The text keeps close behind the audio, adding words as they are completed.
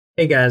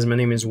Hey guys, my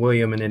name is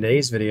William. In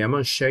today's video, I'm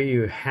going to show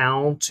you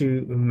how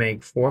to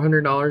make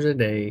 $400 a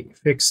day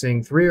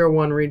fixing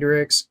 301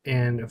 redirects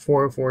and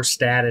 404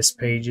 status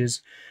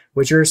pages,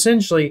 which are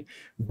essentially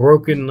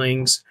broken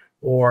links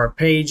or a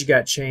page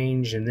got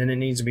changed and then it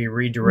needs to be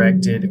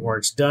redirected or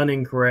it's done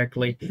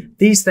incorrectly.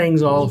 These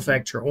things all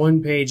affect your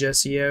on-page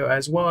SEO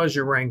as well as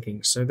your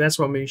rankings. So that's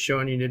what I'm going to be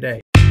showing you today.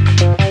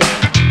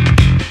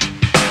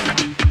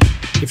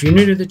 If you're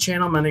new to the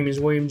channel, my name is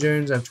William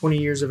Jones. I have 20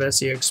 years of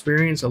SEO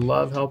experience. I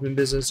love helping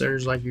business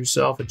owners like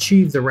yourself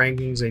achieve the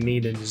rankings they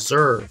need and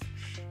deserve.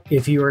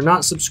 If you are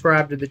not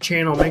subscribed to the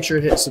channel, make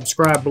sure to hit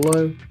subscribe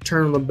below.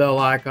 Turn on the bell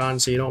icon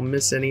so you don't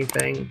miss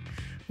anything.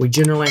 We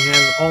generally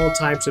have all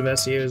types of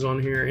SEOs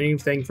on here,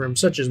 anything from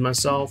such as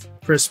myself,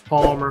 Chris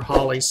Palmer,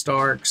 Holly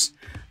Starks,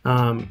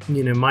 Mike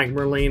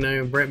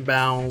Merlino, Brent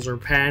Bowles, or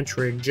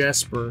Patrick,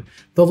 Jesper.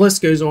 The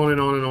list goes on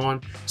and on and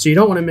on. So you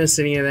don't want to miss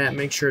any of that.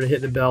 Make sure to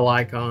hit the bell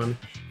icon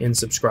and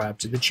subscribe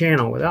to the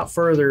channel. Without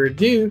further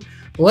ado,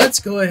 let's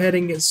go ahead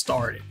and get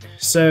started.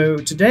 So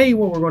today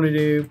what we're going to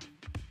do,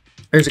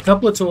 there's a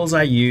couple of tools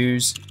I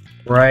use,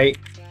 right?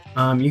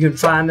 You can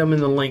find them in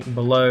the link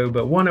below,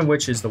 but one of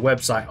which is the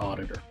website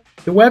auditor.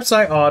 The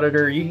website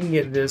auditor, you can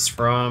get this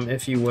from,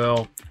 if you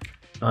will,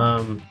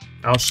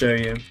 I'll show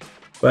you,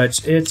 but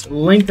it's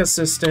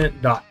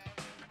linkassistant.com,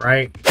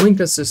 right?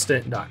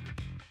 Linkassistant.com.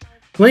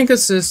 Link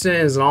Assistant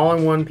is an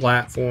all-in-one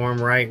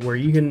platform, right, where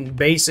you can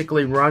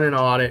basically run an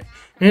audit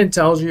and it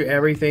tells you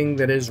everything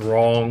that is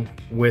wrong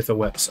with a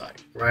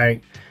website,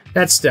 right?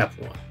 That's step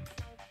one.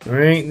 All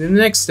right, the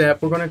next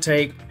step we're going to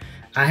take,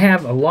 I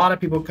have a lot of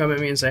people come at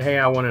me and say, hey,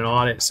 I want an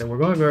audit. So we're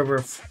going to go over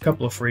a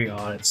couple of free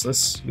audits.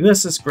 Let's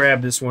just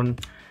grab this one.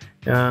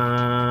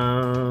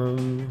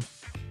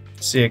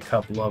 See a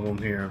couple of them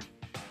here.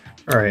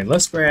 All right,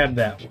 let's grab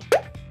that one.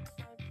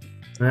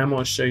 And I'm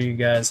going to show you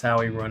guys how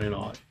we run an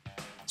audit.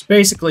 It's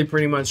basically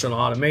pretty much an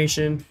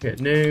automation.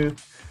 Hit new,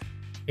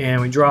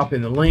 and we drop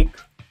in the link,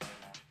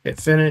 hit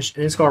finish,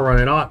 and it's going to run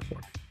an audit for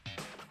me.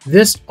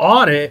 This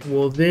audit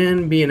will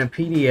then be in a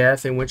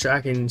PDF in which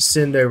I can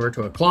send over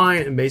to a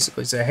client and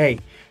basically say, hey,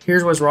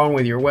 here's what's wrong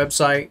with your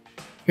website.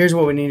 Here's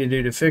what we need to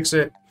do to fix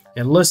it.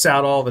 And lists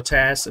out all the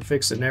tasks to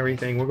fix it and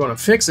everything. We're going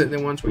to fix it.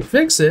 Then once we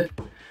fix it,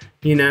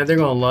 they're going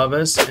to love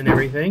us and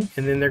everything.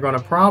 And then they're going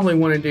to probably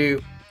want to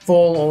do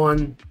full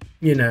on,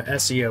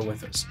 SEO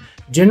with us.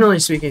 Generally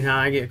speaking, how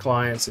I get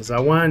clients is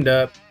I wind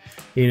up,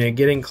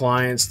 getting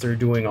clients through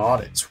doing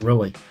audits,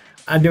 really.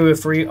 I do a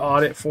free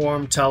audit for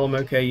them, tell them,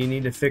 okay, you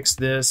need to fix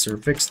this or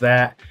fix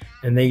that.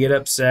 And they get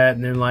upset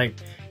and they're like,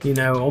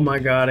 oh my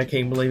God, I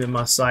can't believe it.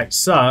 My site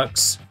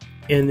sucks.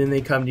 And then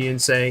they come to you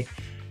and say,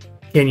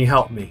 can you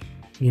help me?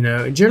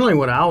 Generally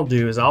what I'll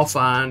do is I'll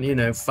find,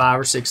 5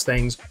 or 6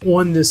 things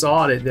on this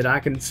audit that I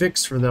can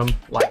fix for them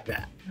like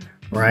that.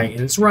 Right.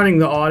 And it's running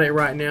the audit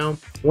right now.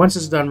 Once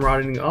it's done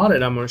running the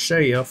audit, I'm going to show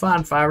you, I'll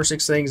find 5 or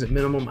 6 things at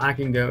minimum I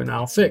can go and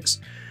I'll fix.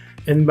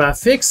 And by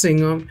fixing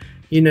them,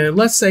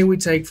 let's say we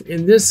take,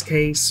 in this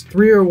case,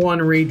 301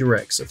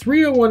 redirects. A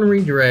 301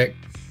 redirect,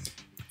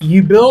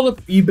 you build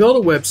a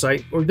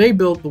website, or they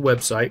build the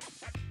website,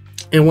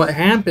 and what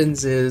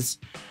happens is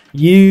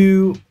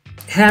you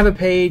have a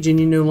page and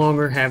you no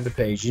longer have the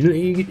page.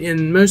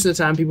 And most of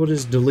the time people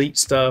just delete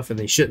stuff and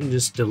they shouldn't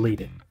just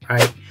delete it,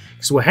 right?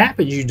 So what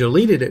happens, you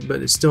deleted it,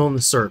 but it's still in the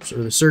SERPs,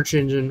 or the search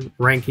engine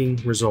ranking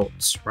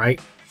results, right?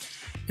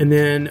 And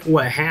then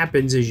what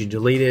happens is you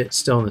delete it, it's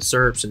still in the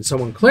SERPs, and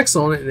someone clicks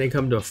on it and they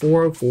come to a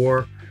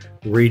 404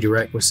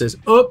 redirect which says,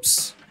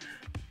 oops,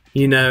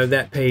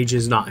 that page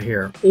is not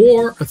here.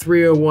 Or a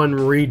 301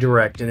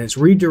 redirect and it's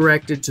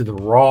redirected to the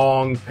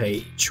wrong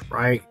page,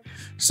 right?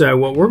 So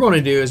what we're going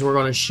to do is we're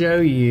going to show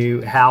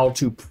you how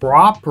to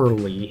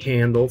properly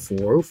handle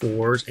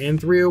 404s and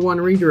 301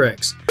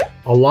 redirects.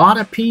 A lot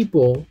of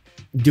people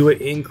do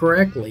it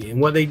incorrectly, and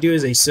what they do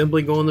is they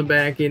simply go on the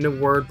back end of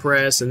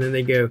WordPress and then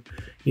they go,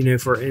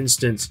 for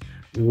instance,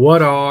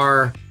 what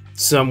are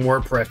some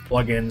WordPress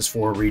plugins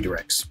for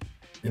redirects?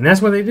 And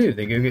that's what they do.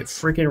 They go get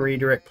freaking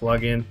redirect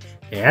plugin,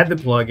 they add the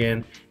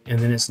plugin, and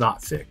then it's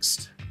not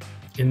fixed.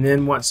 And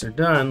then once they're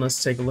done,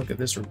 let's take a look at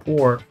this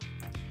report,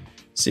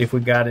 see if we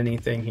got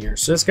anything here.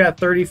 So it's got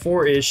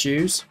 34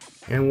 issues,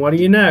 and what do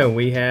you know?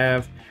 We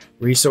have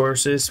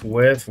resources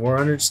with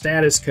 400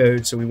 status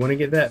codes, so we want to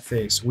get that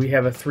fixed. We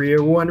have a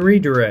 301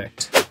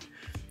 redirect.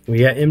 We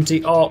got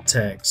empty alt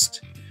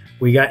text.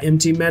 We got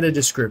empty meta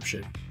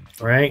description,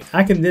 right?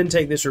 I can then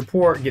take this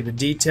report, get the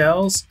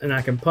details, and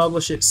I can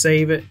publish it,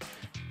 save it,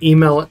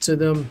 email it to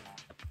them,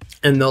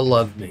 and they'll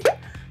love me.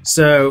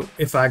 So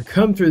if I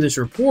come through this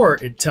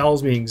report, it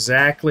tells me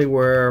exactly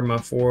where my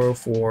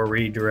 404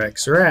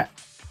 redirects are at,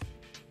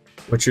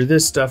 which are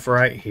this stuff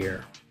right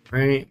here,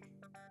 right?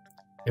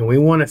 And we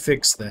want to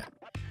fix that.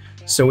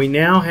 So we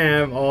now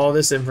have all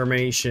this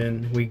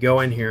information. We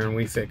go in here and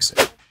we fix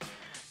it.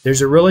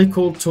 There's a really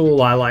cool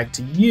tool I like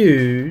to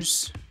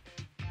use,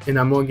 and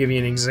I'm going to give you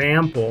an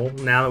example.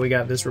 Now that we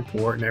got this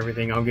report and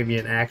everything, I'll give you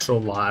an actual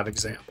live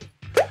example.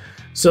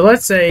 So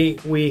let's say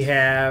we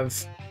have,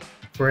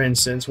 for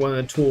instance, one of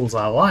the tools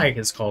I like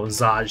is called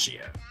Htaccess.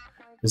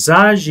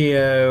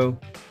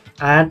 Zagio,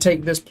 I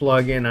take this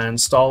plugin, I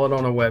install it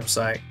on a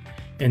website,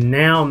 and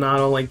now not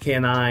only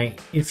can I,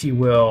 if you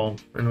will,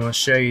 and I'm going to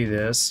show you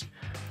this,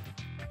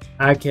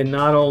 I can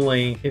not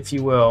only, if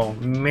you will,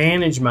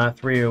 manage my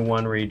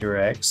 301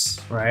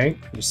 redirects, right?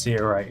 You see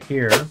it right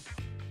here.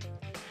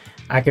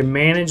 I can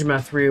manage my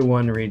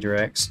 301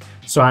 redirects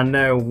so I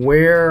know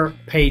where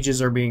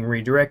pages are being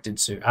redirected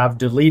to. I've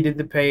deleted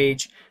the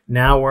page.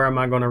 Now where am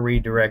I going to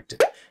redirect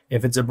it?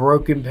 If it's a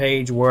broken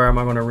page, where am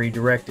I going to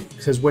redirect it?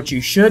 Because what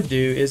you should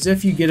do is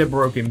if you get a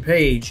broken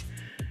page,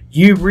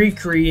 you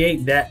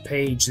recreate that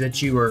page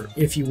that you are,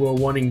 if you will,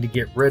 wanting to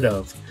get rid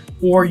of,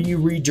 or you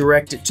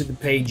redirect it to the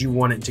page you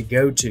want it to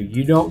go to.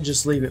 You don't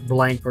just leave it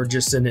blank or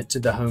just send it to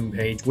the home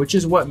page, which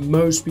is what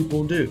most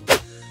people do,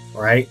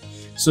 right?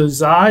 So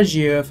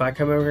Zagio, if I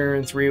come over here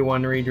in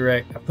 301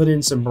 redirect, I put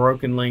in some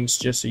broken links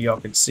just so y'all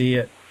can see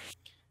it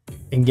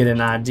and get an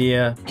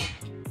idea.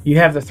 You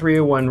have the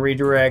 301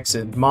 redirects,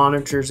 it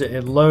monitors it,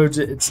 it loads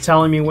it, it's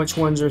telling me which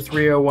ones are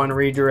 301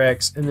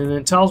 redirects, and then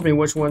it tells me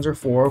which ones are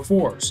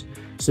 404s.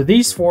 So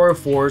these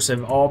 404s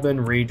have all been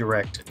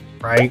redirected,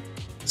 right?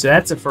 So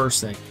that's the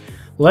first thing.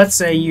 Let's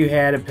say you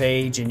had a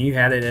page and you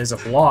had it as a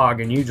blog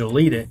and you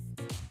delete it,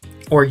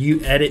 or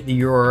you edit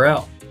the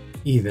URL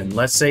even.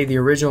 Let's say the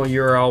original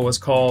URL was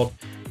called,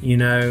 you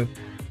know,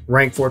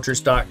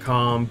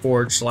 rankfortress.com /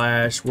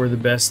 we're the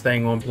best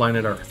thing on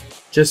planet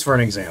Earth, just for an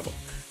example.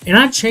 And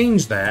I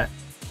changed that,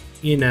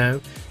 you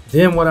know,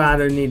 then what I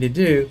don't need to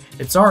do,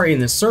 it's already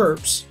in the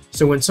SERPs.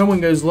 So when someone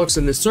goes, looks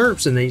in the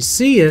SERPs and they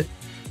see it,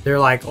 they're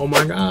like, oh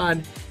my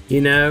God,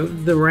 you know,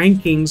 the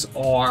rankings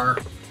are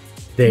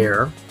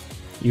there.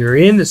 You're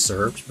in the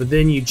SERPs, but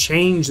then you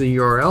change the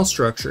URL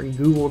structure and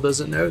Google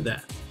doesn't know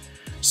that.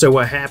 So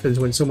what happens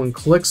when someone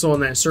clicks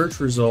on that search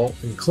result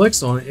and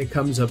clicks on it, it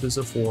comes up as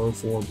a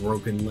 404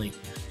 broken link,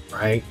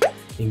 right?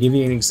 And give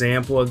you an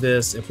example of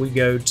this, if we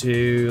go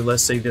to,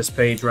 let's say this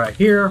page right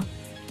here,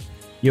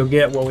 you'll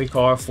get what we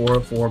call a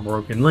 404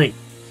 broken link.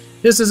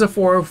 This is a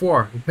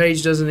 404, the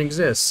page doesn't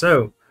exist.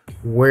 So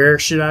where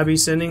should I be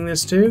sending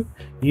this to?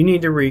 You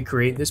need to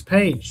recreate this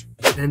page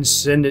and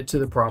send it to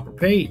the proper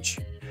page.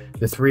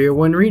 The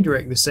 301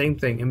 redirect, the same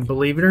thing. And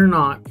believe it or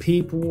not,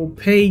 people will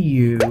pay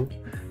you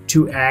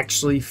to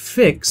actually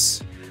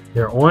fix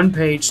their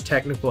on-page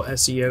technical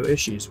SEO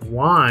issues.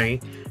 Why?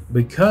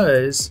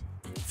 Because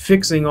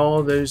fixing all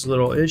of those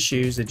little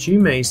issues that you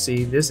may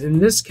see, in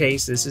this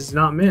case, this is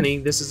not many,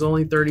 this is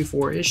only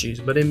 34 issues,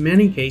 but in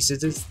many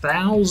cases, it's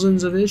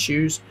thousands of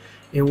issues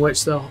in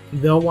which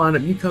they'll wind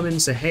up, you come in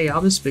and say, hey,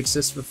 I'll just fix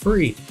this for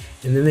free.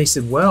 And then they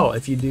said, well,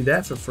 if you do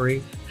that for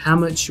free, how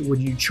much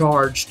would you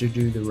charge to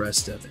do the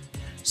rest of it?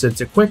 So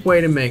it's a quick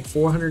way to make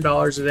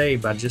 $400 a day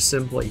by just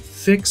simply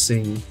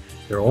fixing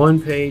their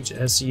on-page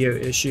SEO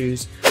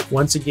issues.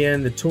 Once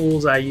again, the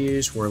tools I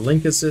used were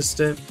Link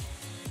Assistant,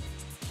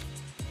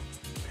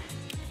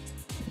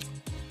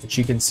 which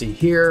you can see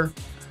here.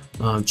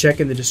 Check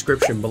in the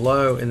description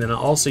below. And then I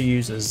also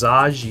use a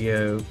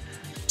Zagio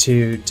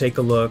to take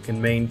a look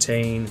and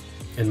maintain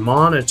and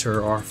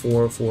monitor our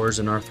 404s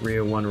and our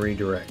 301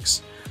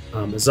 redirects.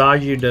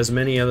 Zagio does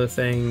many other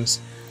things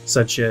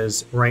such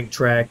as rank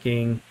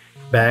tracking,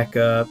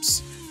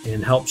 backups,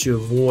 and helps you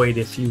avoid,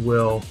 if you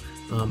will,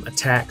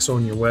 attacks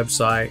on your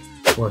website,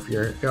 or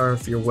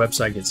if your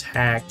website gets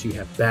hacked, you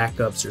have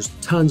backups. There's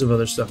tons of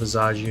other stuff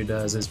Zagio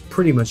does. It's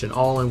pretty much an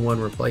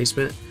all-in-one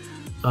replacement.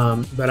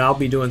 But I'll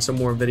be doing some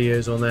more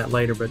videos on that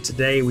later. But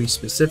today we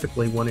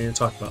specifically wanted to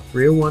talk about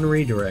 301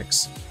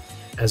 redirects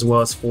as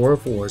well as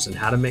 404s and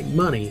how to make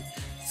money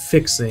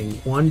fixing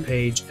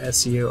one-page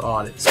SEO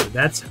audits. So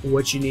that's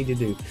what you need to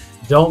do.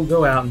 Don't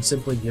go out and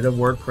simply get a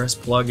WordPress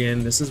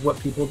plugin. This is what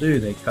people do.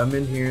 They come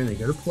in here and they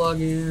go to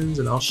plugins,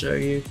 and I'll show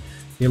you.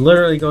 You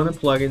literally go into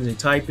plugins, they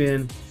type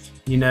in,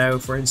 you know,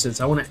 for instance,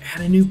 I want to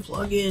add a new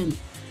plugin.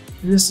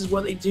 And this is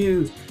what they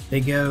do.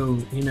 They go,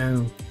 you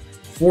know,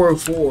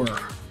 404,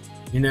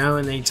 you know,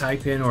 and they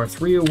type in or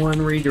 301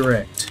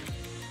 redirect.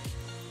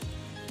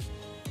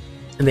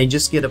 And they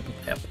just get a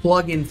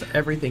plugin for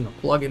everything,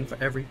 a plugin for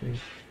everything.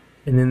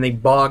 And then they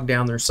bog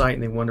down their site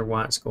and they wonder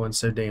why it's going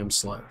so damn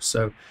slow.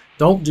 So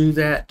don't do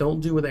that.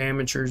 Don't do what the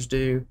amateurs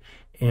do.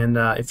 And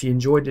if you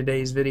enjoyed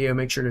today's video,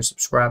 make sure to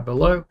subscribe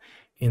below.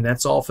 And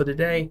that's all for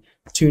today.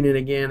 Tune in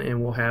again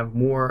and we'll have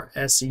more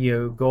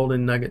SEO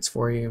golden nuggets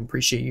for you.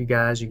 Appreciate you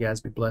guys. You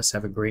guys be blessed.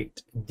 Have a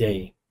great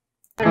day.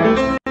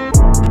 I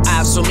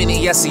have so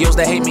many SEOs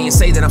that hate me and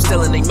say that I'm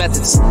still in their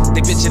methods.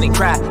 They bitching and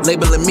cry,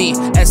 labeling me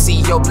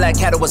SEO Black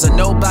Hat. Was a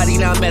nobody,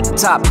 now I'm at the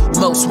top.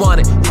 Most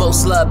wanted,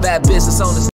 most loved, bad business owners.